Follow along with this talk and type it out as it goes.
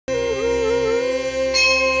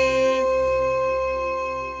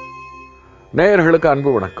நேயர்களுக்கு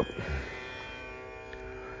அன்பு வணக்கம்.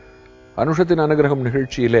 அனுஷத்தின் அனுகிரகம்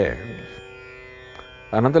நிகழ்ச்சியிலே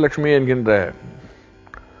அனந்தலட்சுமி என்கின்ற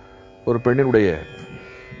ஒரு பெண்ணினுடைய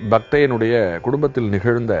பக்தையினுடைய குடும்பத்தில்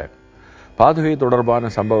நிகழ்ந்த பாதுகை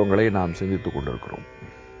தொடர்பான சம்பவங்களை நாம் சிந்தித்துக் கொண்டிருக்கிறோம்.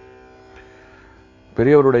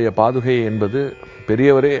 பெரியவருடைய பாதுகை என்பது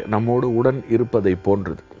பெரியவரே நம்மோடு உடன் இருப்பதை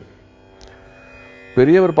போன்றது.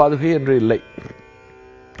 பெரியவர் பாதுகை என்று இல்லை.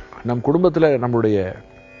 நம் குடும்பத்தில் நம்முடைய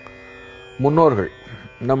முன்னோர்கள்,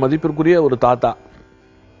 நம் மதிப்பிற்குரிய ஒரு தாத்தா,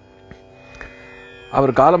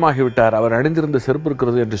 அவர் காலமாகிவிட்டார், அவர் அணிந்திருந்த செருப்பு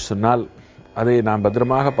இருக்கிறது என்று சொன்னால் அதை நாம்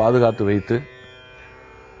பத்திரமாக பாதுகாத்து வைத்து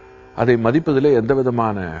அதை மதிப்பதிலே எந்த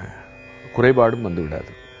விதமான குறைபாடும்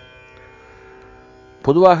வந்துவிடாது.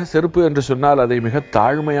 பொதுவாக செருப்பு என்று சொன்னால் அதை மிக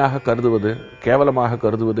தாழ்மையாக கருதுவது, கேவலமாக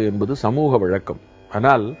கருதுவது என்பது சமூக வழக்கம்.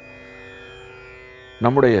 ஆனால்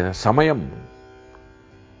நம்முடைய சமயம்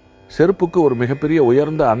செருப்புக்கு ஒரு மிகப்பெரிய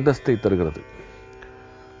உயர்ந்த அந்தஸ்தை தருகிறது.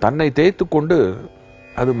 தன்னை தேய்த்து கொண்டு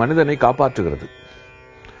அது மனிதனை காப்பாற்றுகிறது.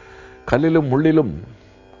 கல்லிலும் முள்ளிலும்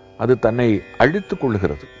அது தன்னை அழித்துக்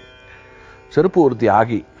கொள்ளுகிறது. செருப்பு ஒரு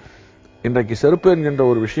தியாகி. இன்றைக்கு செருப்பு என்கின்ற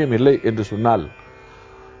ஒரு விஷயம் இல்லை என்று சொன்னால்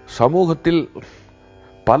சமூகத்தில்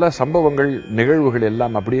பல சம்பவங்கள், நிகழ்வுகள்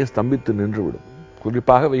எல்லாம் அப்படியே ஸ்தம்பித்து நின்றுவிடும்.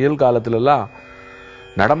 குறிப்பாக வெயில் காலத்திலெல்லாம்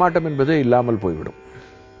நடமாட்டம் என்பதே இல்லாமல் போய்விடும்.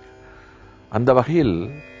 அந்த வகையில்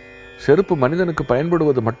செருப்பு மனிதனுக்கு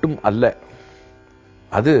பயன்படுவது மட்டும் அல்ல,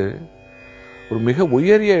 அது ஒரு மிக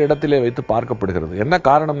உயரிய இடத்திலே வைத்து பார்க்கப்படுகிறது. என்ன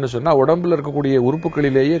காரணம்னு சொன்னா, உடம்புல இருக்கக்கூடிய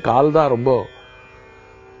உறுப்புகளிலேயே கால் தான் ரொம்ப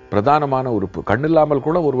பிரதானமான உறுப்பு. கண்ணில்லாமல்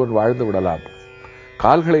கூட ஒருவன் வாழ்ந்து விடலாம்.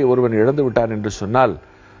 கால்களை ஒருவன் இழந்து விட்டான் என்று சொன்னால்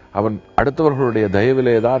அவன் அடுத்தவர்களுடைய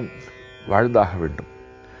தயவிலே தான் வாழ்ந்தாக வேண்டும்.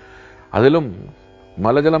 அதிலும்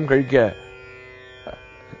மலஜலம் கழிக்க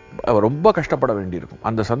ரொம்ப கஷ்டப்பட வேண்டியிருக்கும்.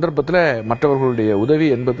 அந்த சந்தர்ப்பத்தில் மற்றவர்களுடைய உதவி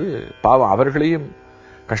என்பது பாவம், அவர்களையும்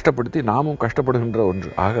கஷ்டப்படுத்தி நாமும் கஷ்டப்படுகின்ற ஒன்று.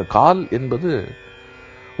 ஆக கால் என்பது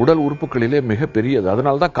உடல் உறுப்புகளிலே மிக பெரியது.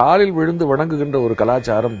 அதனால்தான் காலில் விழுந்து வணங்குகின்ற ஒரு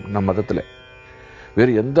கலாச்சாரம் நம் மதத்தில்.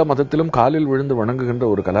 வேறு எந்த மதத்திலும் காலில் விழுந்து வணங்குகின்ற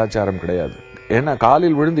ஒரு கலாச்சாரம் கிடையாது. ஏன்னா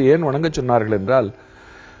காலில் விழுந்து ஏன் வணங்க சொன்னார்கள் என்றால்,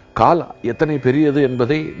 கால் எத்தனை பெரியது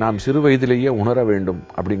என்பதை நாம் சிறு வயதிலேயே உணர வேண்டும்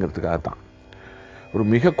அப்படிங்கிறதுக்காகத்தான். ஒரு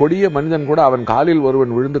மிக கொடிய மனிதன் கூட அவன் காலில்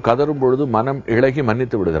ஒருவன் விழுந்து கதறும் பொழுது மனம் இழகி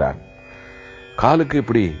மன்னித்து விடுகிறான். காலுக்கு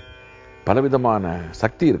இப்படி பலவிதமான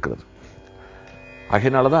சக்தி இருக்கிறது.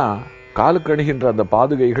 ஆகையினாலதான் காலுக்கு அணிகின்ற அந்த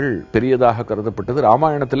பாதுகைகள் பெரியதாக கருதப்பட்டது.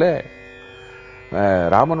 ராமாயணத்தில்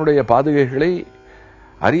ராமனுடைய பாதுகைகளை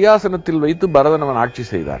அரியாசனத்தில் வைத்து பரதன் அவன் ஆட்சி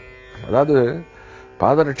செய்தான். அதாவது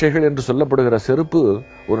பாதரட்சைகள் என்று சொல்லப்படுகிற செருப்பு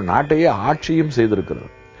ஒரு நாட்டையே ஆட்சியும் செய்திருக்கிறது.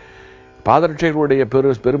 பாதரட்சைகளுடைய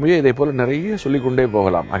பெருமையை இதை போல நிறைய சொல்லிக்கொண்டே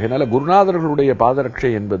போகலாம். அதனால குருநாதர்களுடைய பாதரட்சை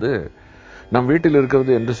என்பது நம் வீட்டில்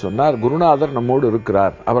இருக்கிறது என்று சொன்னார். குருநாதர் நம்மோடு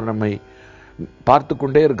இருக்கிறார், அவர் நம்மை பார்த்து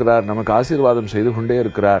கொண்டே இருக்கிறார், நமக்கு ஆசீர்வாதம் செய்து கொண்டே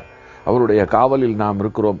இருக்கிறார், அவருடைய காவலில் நாம்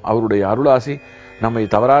இருக்கிறோம், அவருடைய அருளாசி நம்மை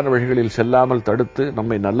தவறான வழிகளில் செல்லாமல் தடுத்து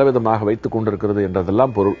நம்மை நல்ல விதமாக வைத்துக் கொண்டிருக்கிறது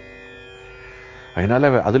என்றதெல்லாம் பொருள். அதனால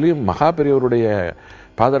அதுலேயும் மகா பெரியவருடைய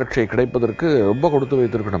பாதரட்சை கிடைப்பதற்கு ரொம்ப கொடுத்து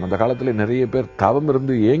வைத்திருக்கணும். அந்த காலத்தில் நிறைய பேர் தவம்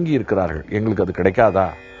இருந்து ஏங்கி இருக்கிறார்கள், எங்களுக்கு அது கிடைக்காதா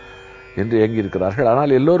என்று ஏங்கி இருக்கிறார்கள்.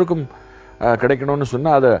 ஆனால் எல்லோருக்கும் கிடைக்கணும்னு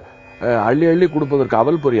சொன்னால் அதை அள்ளி அள்ளி கொடுப்பதற்கு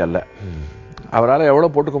அவல் பொறி அல்ல. அவரால்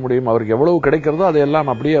எவ்வளோ போட்டுக்க முடியும், அவருக்கு எவ்வளவு கிடைக்கிறதோ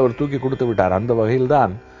அதையெல்லாம் அப்படியே அவர் தூக்கி கொடுத்து விட்டார். அந்த வகையில்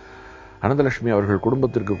தான் அனந்தலட்சுமி அவர்கள்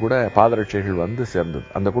குடும்பத்திற்கு கூட பாதரட்சைகள் வந்து சேர்ந்தது.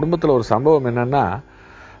 அந்த குடும்பத்தில் ஒரு சம்பவம் என்னன்னா,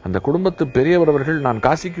 அந்த குடும்பத்து பெரியவர் அவர்கள் நான்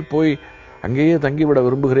காசிக்கு போய் அங்கேயே தங்கிவிட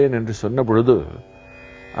விரும்புகிறேன் என்று சொன்ன பொழுது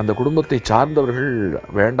அந்த குடும்பத்தை சார்ந்தவர்கள்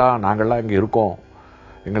வேண்டாம், நாங்கள்லாம் இங்கே இருக்கோம்,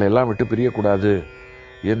 எங்களை எல்லாம் விட்டு பிரியக்கூடாது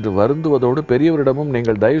என்று வருந்துவதோடு பெரியவரிடமும்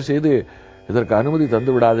நீங்கள் தயவு செய்து இதற்கு அனுமதி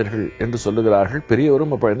தந்து விடாதீர்கள் என்று சொல்லுகிறார்கள்.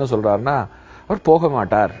 பெரியவரும் அப்போ என்ன சொல்றாருன்னா, அவர் போக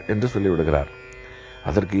மாட்டார் என்று சொல்லிவிடுகிறார்.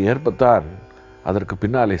 அதற்கு ஏற்பத்தான் அதற்கு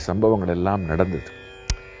பின்னாலே சம்பவங்கள் எல்லாம் நடந்தது.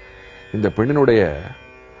 இந்த பெண்ணினுடைய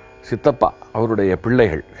சித்தப்பா, அவருடைய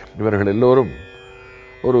பிள்ளைகள், இவர்கள் எல்லோரும்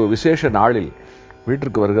ஒரு விசேஷ நாளில்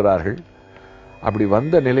வீட்டிற்கு வருகிறார்கள். அப்படி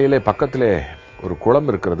வந்த நிலையிலே பக்கத்திலே ஒரு குளம்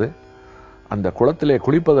இருக்கிறது. அந்த குளத்திலே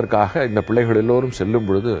குளிப்பதற்காக இந்த பிள்ளைகள் எல்லோரும் செல்லும்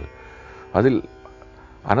பொழுது அதில்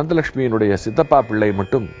அனந்தலட்சுமியினுடைய சித்தப்பா பிள்ளை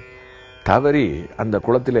மட்டும் தவறி அந்த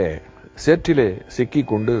குளத்திலே சேற்றிலே சிக்கி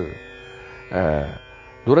கொண்டு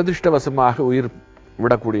துரதிருஷ்டவசமாக உயிர்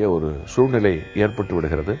விடக்கூடிய ஒரு சூழ்நிலை ஏற்பட்டு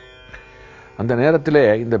விடுகிறது. அந்த நேரத்திலே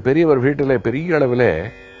இந்த பெரியவர் வீட்டிலே பெரிய அளவிலே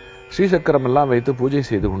ஸ்ரீசக்கரம் எல்லாம் வைத்து பூஜை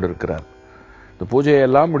செய்து கொண்டிருக்கிறார். இந்த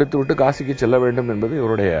பூஜையெல்லாம் முடித்துவிட்டு காசிக்கு செல்ல வேண்டும் என்பது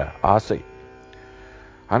இவருடைய ஆசை.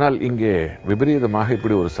 ஆனால் இங்கே விபரீதமாக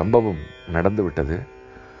இப்படி ஒரு சம்பவம் நடந்துவிட்டது.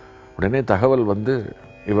 உடனே தகவல் வந்து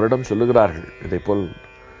இவரிடம் சொல்லுகிறார்கள், இதை போல்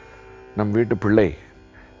நம் வீட்டு பிள்ளை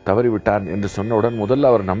தவறிவிட்டான் என்று சொன்னவுடன் முதல்ல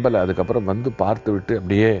அவர் நம்பல. அதுக்கப்புறம் வந்து பார்த்து விட்டு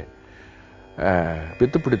அப்படியே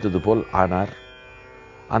பித்து பிடித்தது போல் ஆனார்.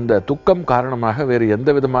 அந்த துக்கம் காரணமாக வேறு எந்த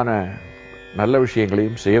விதமான நல்ல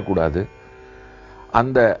விஷயங்களையும் செய்யக்கூடாது.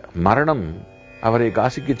 அந்த மரணம் அவரை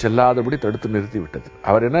காசிக்கு செல்லாதபடி தடுத்து நிறுத்திவிட்டது.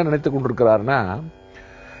 அவர் என்ன நினைத்து கொண்டிருக்கிறார்னா,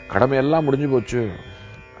 கடமையெல்லாம் முடிஞ்சு போச்சு,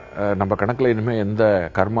 நம்ம கணக்கில் இனிமே எந்த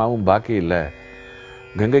கர்மாவும் பாக்கி இல்லை,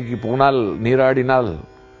 கங்கைக்கு போனால் நீராடினால்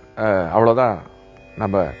அவ்வளோதான்,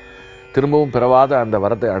 நம்ம திரும்பவும் பிறவாத அந்த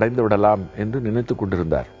வரத்தை அடைந்து விடலாம் என்று நினைத்து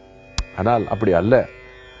கொண்டிருந்தார். ஆனால் அப்படி அல்ல.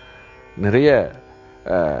 நிறைய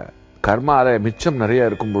கர்மால மிச்சம் நிறைய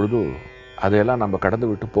இருக்கும் பொழுது அதையெல்லாம் நம்ம கடந்து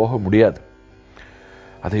விட்டு போக முடியாது.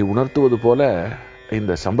 அதை உணர்த்துவது போல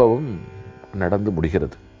இந்த சம்பவம் நடந்து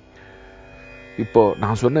முடிகிறது. இப்போ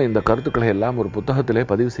நான் சொன்ன இந்த கருத்துக்களை எல்லாம் ஒரு புத்தகத்திலே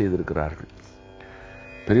பதிவு செய்திருக்கிறார்கள்.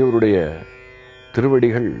 பெரியவருடைய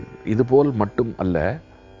திருவடிகள் இதுபோல் மட்டும் அல்ல,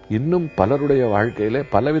 இன்னும் பலருடைய வாழ்க்கையில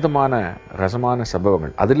பலவிதமான ரசமான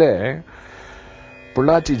சம்பவங்கள். அதில்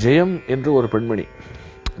பொள்ளாச்சி ஜெயம் என்று ஒரு பெண்மணி,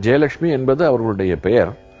 ஜெயலட்சுமி என்பது அவர்களுடைய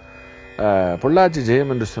பெயர், பொள்ளாச்சி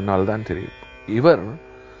ஜெயம் என்று சொன்னால்தான் தெரியும். இவர்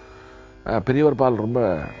பெரியவர் பால் ரொம்ப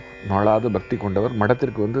நாளாத பக்தி கொண்டவர்,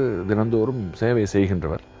 மடத்திற்கு வந்து தினந்தோறும் சேவை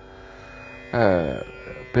செய்கின்றவர்.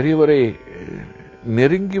 பெரியவரை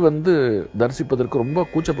நெருங்கி வந்து தரிசிப்பதற்கு ரொம்ப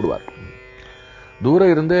கூச்சப்படுவார்.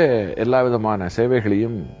 தூரம் இருந்தே எல்லா விதமான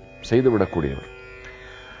சேவைகளையும் செய்துவிடக்கூடியவர்.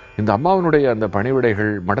 இந்த அம்மாவினுடைய அந்த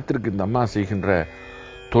பணிவிடைகள், மடத்திற்கு இந்த அம்மா செய்கின்ற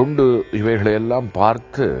தொண்டு, இவைகளை எல்லாம்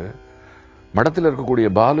பார்த்து மடத்தில் இருக்கக்கூடிய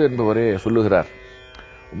பாலு என்பவரே சொல்லுகிறார்,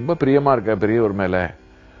 ரொம்ப பிரியமா இருக்க பெரியவர் மேல,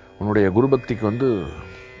 உன்னுடைய குருபக்திக்கு வந்து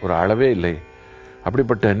ஒரு அளவே இல்லை,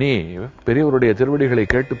 அப்படிப்பட்ட நீ பெரியவருடைய திருவடிகளை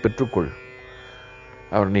கேட்டு பெற்றுக்கொள்,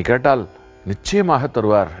 அவர் நீ கேட்டால் நிச்சயமாக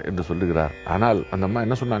தருவார் என்று சொல்லுகிறார். ஆனால் அந்த அம்மா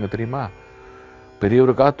என்ன சொன்னாங்க தெரியுமா,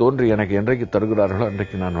 பெரியவருக்காக தோன்றி எனக்கு என்றைக்கு தருகிறார்களோ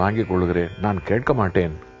அன்றைக்கு நான் வாங்கிக் கொள்கிறேன், நான் கேட்க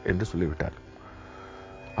மாட்டேன் என்று சொல்லிவிட்டார்.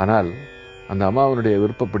 ஆனால் அந்த அம்மாவனுடைய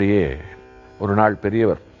விருப்பப்படியே ஒரு நாள்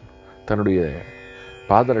பெரியவர் தன்னுடைய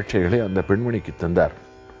பாதரட்சைகளை அந்த பெண்மணிக்கு தந்தார்.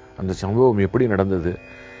 அந்த சம்பவம் எப்படி நடந்தது,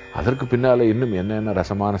 அதற்கு பின்னாலே இன்னும் என்னென்ன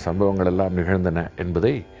ரசமான சம்பவங்கள் எல்லாம் நிகழ்ந்தன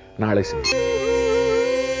என்பதை நாளை செய்வோம்.